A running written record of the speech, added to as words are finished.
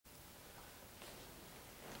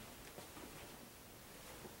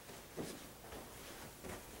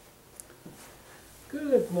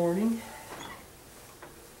Good morning.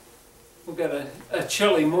 We've got a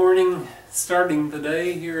chilly morning starting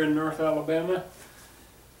today here in North Alabama.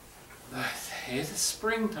 It is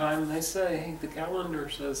springtime, they say. The calendar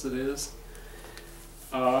says it is.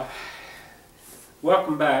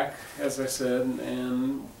 Welcome back, as I said,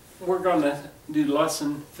 and we're going to do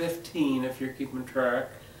lesson 15 if you're keeping track.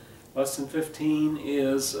 Lesson 15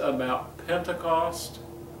 is about Pentecost,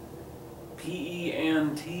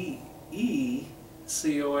 P-E-N-T-E-C-O-S-T,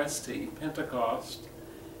 Pentecost,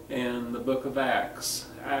 and the book of Acts,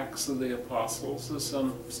 Acts of the Apostles, as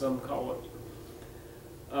some call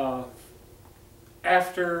it.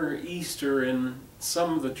 After Easter, in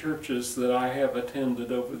some of the churches that I have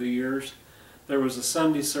attended over the years, there was a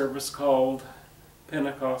Sunday service called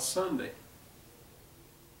Pentecost Sunday.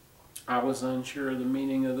 I was unsure of the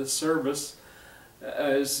meaning of the service,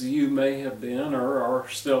 as you may have been or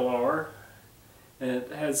still are. And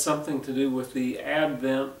it had something to do with the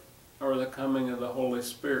advent or the coming of the Holy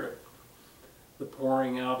Spirit, the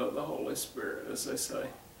pouring out of the Holy Spirit, as they say.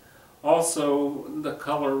 Also, the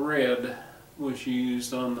color red was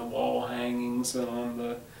used on the wall hangings and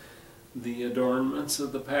on the adornments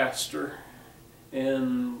of the pastor,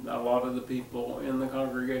 and a lot of the people in the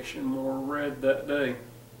congregation wore red that day.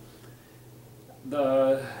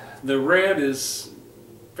 The red is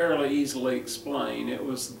fairly easily explained. It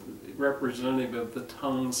was representative of the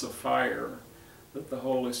tongues of fire that the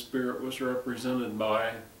Holy Spirit was represented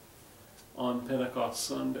by on Pentecost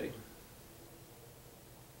Sunday.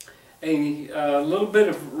 A little bit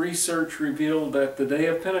of research revealed that the day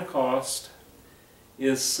of Pentecost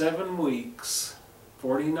is 7 weeks,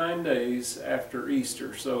 49 days after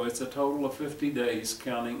Easter, so it's a total of 50 days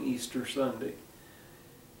counting Easter Sunday.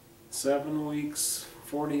 7 weeks,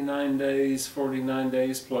 49 days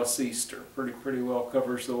plus Easter. Pretty well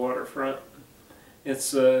covers the waterfront.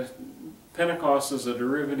 It's Pentecost is a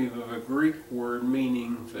derivative of a Greek word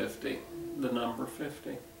meaning 50, the number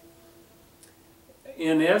 50.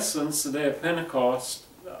 In essence, the day of Pentecost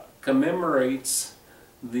commemorates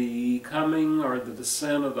the coming or the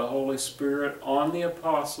descent of the Holy Spirit on the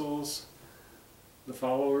apostles, the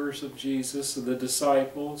followers of Jesus, the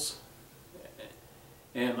disciples,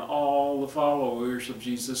 and all the followers of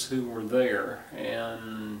Jesus who were there.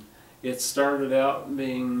 And it started out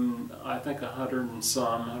being, I think, 100 and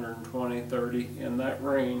some, 120, 30, in that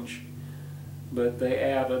range. But they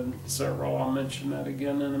added several. I'll mention that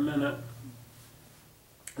again in a minute.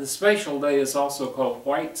 The special day is also called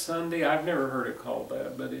White Sunday. I've never heard it called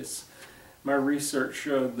that, but my research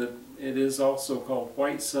showed that it is also called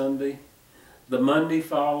White Sunday. The Monday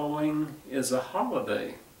following is a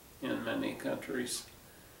holiday in many countries.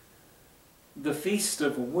 The Feast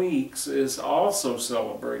of Weeks is also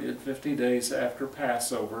celebrated 50 days after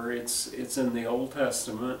Passover. It's in the Old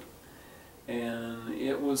Testament, and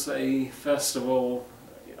it was a festival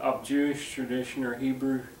of Jewish tradition or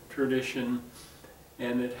Hebrew tradition,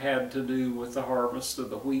 and it had to do with the harvest of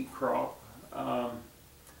the wheat crop. I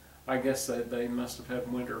guess they must have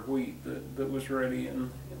had winter wheat that was ready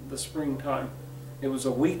in the springtime. It was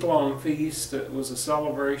a week-long feast. It was a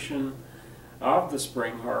celebration of the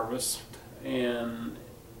spring harvest. And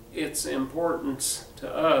its importance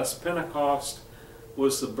to us, Pentecost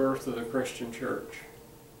was the birth of the Christian church,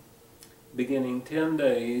 beginning 10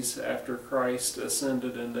 days after Christ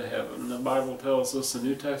ascended into heaven. The Bible tells us, the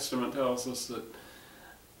New Testament tells us, that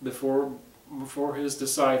before his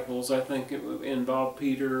disciples, I think it involved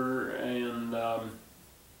Peter and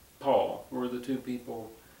Paul, were the two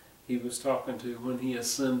people he was talking to when he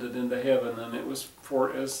ascended into heaven. And it was,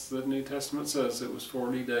 as the New Testament says, it was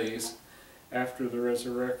 40 days after the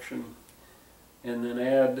resurrection, and then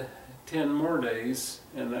add 10 more days,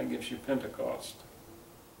 and that gives you Pentecost.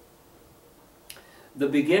 The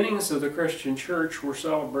beginnings of the Christian church were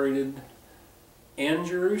celebrated in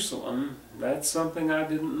Jerusalem. That's something I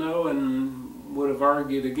didn't know and would have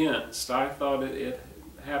argued against. I thought it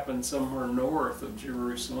happened somewhere north of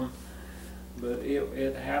Jerusalem, but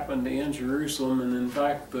it happened in Jerusalem, and in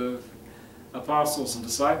fact the apostles and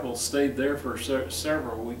disciples stayed there for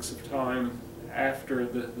several weeks of time after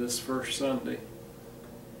this first Sunday.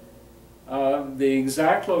 The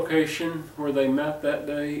exact location where they met that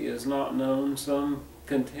day is not known. Some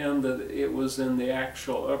contend that it was in the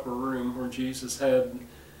actual upper room where Jesus had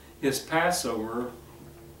his Passover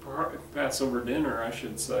dinner, I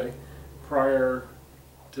should say, prior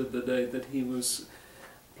to the day that he was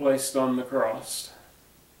placed on the cross.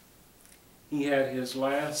 He had his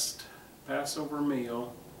last Passover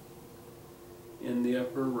meal in the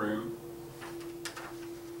upper room.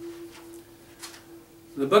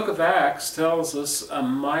 The book of Acts tells us a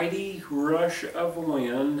mighty rush of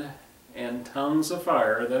wind and tongues of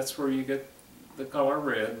fire, that's where you get the color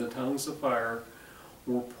red, the tongues of fire,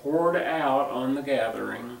 were poured out on the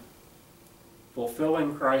gathering,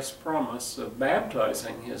 fulfilling Christ's promise of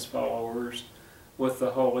baptizing his followers with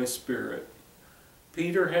the Holy Spirit.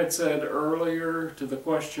 Peter had said earlier to the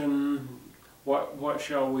question, what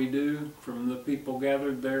shall we do, from the people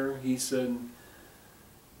gathered there, he said,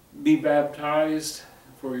 be baptized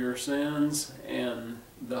for your sins, and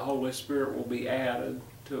the Holy Spirit will be added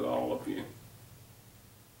to all of you.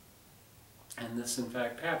 And this in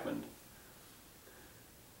fact happened.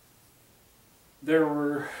 There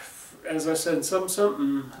were, as I said,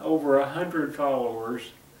 something over 100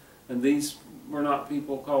 followers, and these were not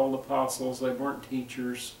people called apostles. They weren't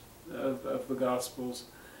teachers of the Gospels.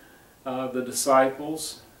 The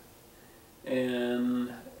disciples,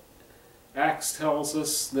 and Acts tells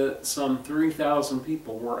us that some 3,000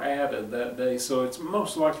 people were added that day, so it's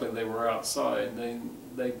most likely they were outside.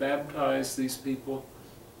 They baptized these people,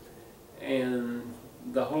 and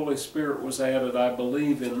the Holy Spirit was added, I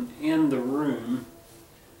believe, in the room,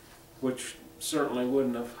 which certainly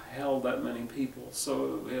wouldn't have held that many people,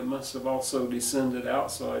 so it must have also descended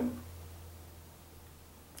outside.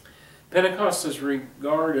 Pentecost is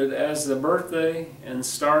regarded as the birthday and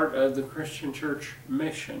start of the Christian church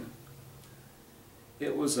mission.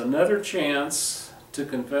 It was another chance to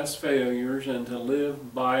confess failures and to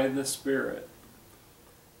live by the Spirit.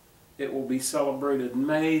 It will be celebrated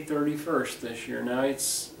May 31st this year. Now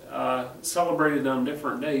it's celebrated on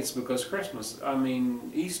different dates because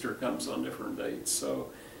Easter comes on different dates. So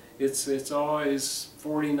it's always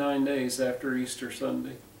 49 days after Easter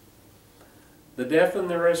Sunday. The death and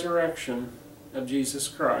the resurrection of Jesus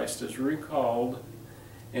Christ is recalled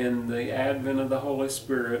in the advent of the Holy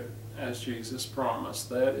Spirit as Jesus promised.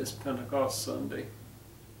 That is Pentecost Sunday.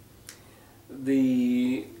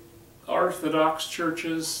 The Orthodox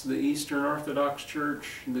churches, the Eastern Orthodox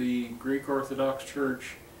Church, the Greek Orthodox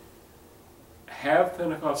Church, have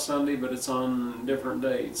Pentecost Sunday, but it's on different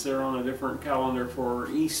dates. They're on a different calendar for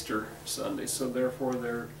Easter Sunday, so therefore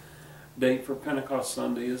their date for Pentecost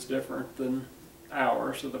Sunday is different than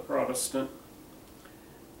ours of the Protestant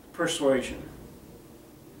persuasion.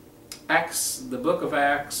 Acts, the book of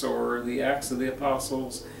Acts, or the Acts of the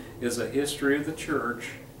Apostles, is a history of the church,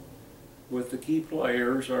 with the key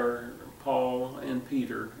players are Paul and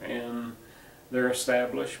Peter, and their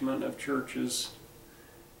establishment of churches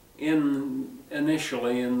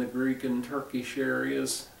initially in the Greek and Turkish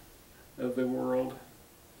areas of the world.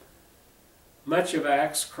 Much of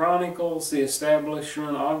Acts chronicles the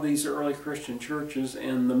establishment of these early Christian churches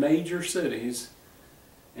in the major cities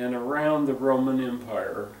and around the Roman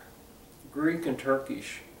Empire, Greek and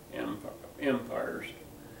Turkish empires.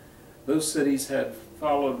 Those cities had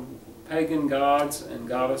followed pagan gods and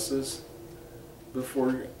goddesses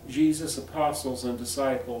before Jesus' apostles and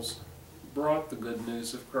disciples brought the good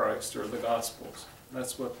news of Christ, or the Gospels.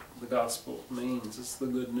 That's what the Gospel means. It's the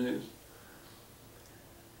good news.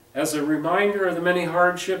 As a reminder of the many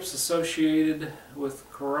hardships associated with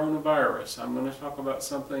coronavirus, I'm going to talk about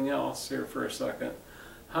something else here for a second.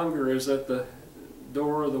 Hunger is at the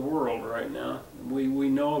door of the world right now. We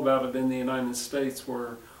know about it in the United States,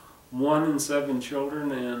 where 1 in 7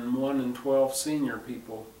 children and 1 in 12 senior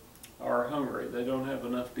people are hungry. They don't have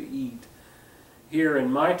enough to eat. Here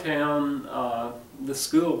in my town, the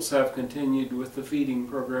schools have continued with the feeding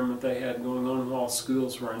program that they had going on while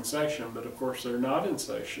schools were in session, but of course they're not in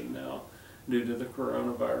session now due to the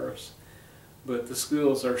coronavirus. But the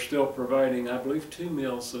schools are still providing, I believe, 2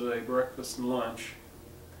 meals a day, breakfast and lunch.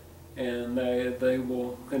 And they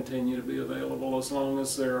will continue to be available as long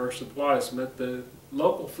as there are supplies. But the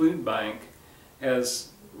local food bank has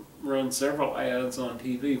run several ads on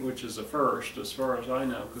TV, which is a first as far as I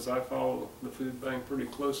know, because I follow the food bank pretty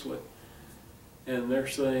closely. And they're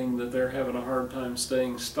saying that they're having a hard time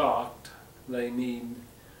staying stocked. They need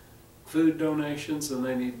food donations and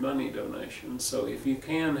they need money donations. So if you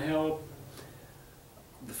can help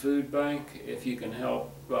the food bank, if you can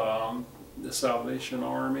help the Salvation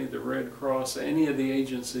Army, the Red Cross, any of the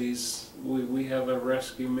agencies, we have a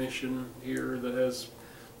rescue mission here that has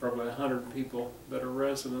probably 100 people that are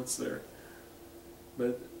residents there.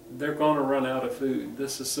 But they're going to run out of food.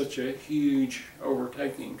 This is such a huge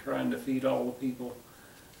overtaking, trying to feed all the people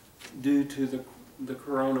due to the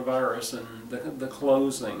coronavirus and the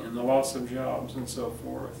closing and the loss of jobs and so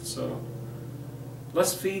forth. So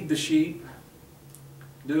let's feed the sheep.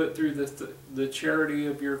 Do it through the charity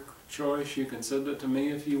of your choice. You can send it to me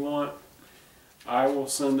if you want. I will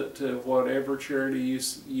send it to whatever charity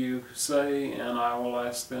you say, and I will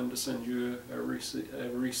ask them to send you a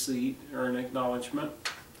receipt or an acknowledgement.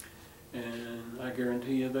 and I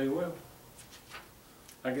guarantee you they will.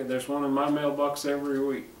 There's one in my mailbox every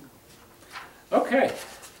week. Okay,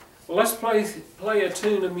 well, let's play a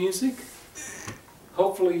tune of music.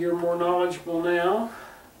 Hopefully you're more knowledgeable now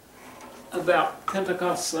about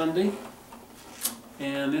Pentecost Sunday,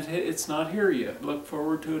 and it's not here yet. Look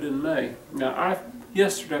forward to it in May. Now,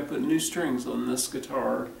 yesterday I put new strings on this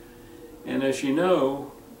guitar, and as you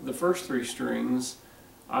know, the first 3 strings,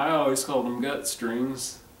 I always called them gut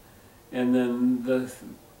strings, and then the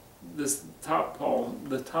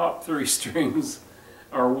top 3 strings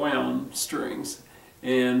are wound strings.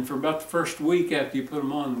 And for about the first week after you put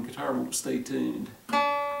them on, the guitar won't stay tuned.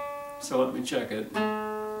 So let me check it.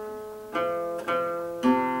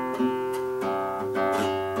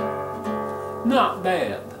 Not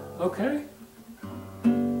bad, okay?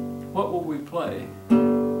 What will we play?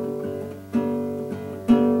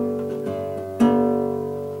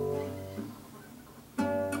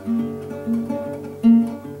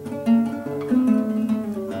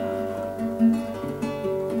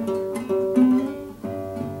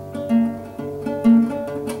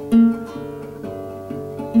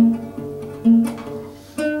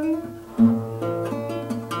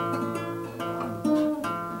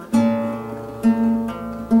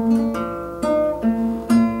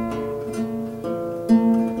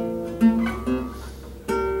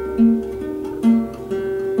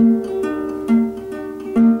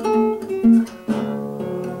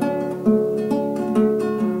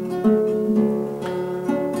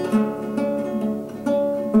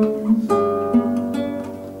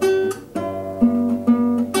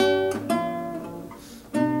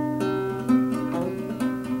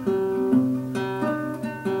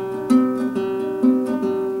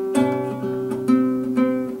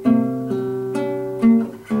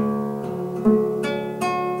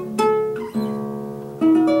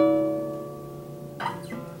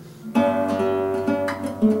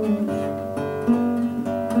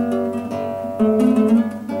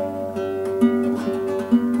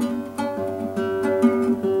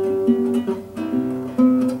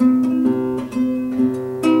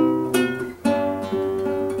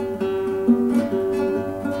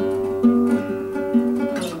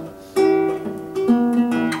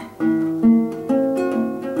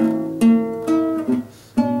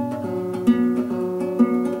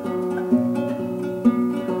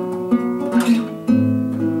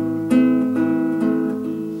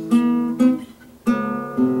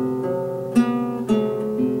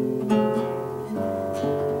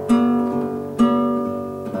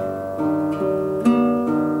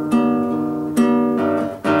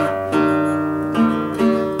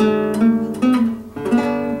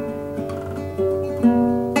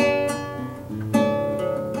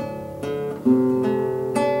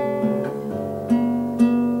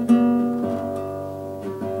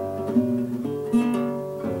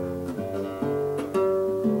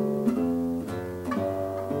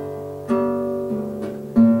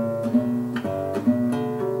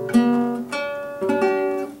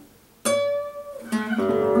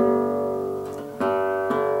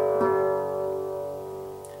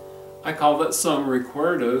 I call that song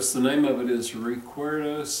Recuerdos. The name of it is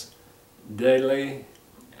Recuerdos de la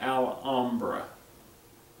Alhambra.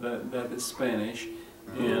 That is Spanish,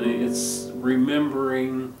 and it's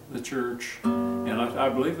remembering the church, and I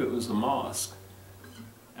believe it was a mosque,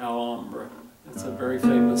 Alhambra. It's a very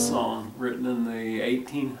famous song written in the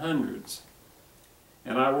 1800s,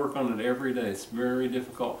 and I work on it every day. It's very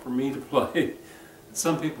difficult for me to play.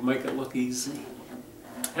 Some people make it look easy.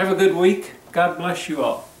 Have a good week. God bless you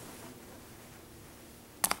all.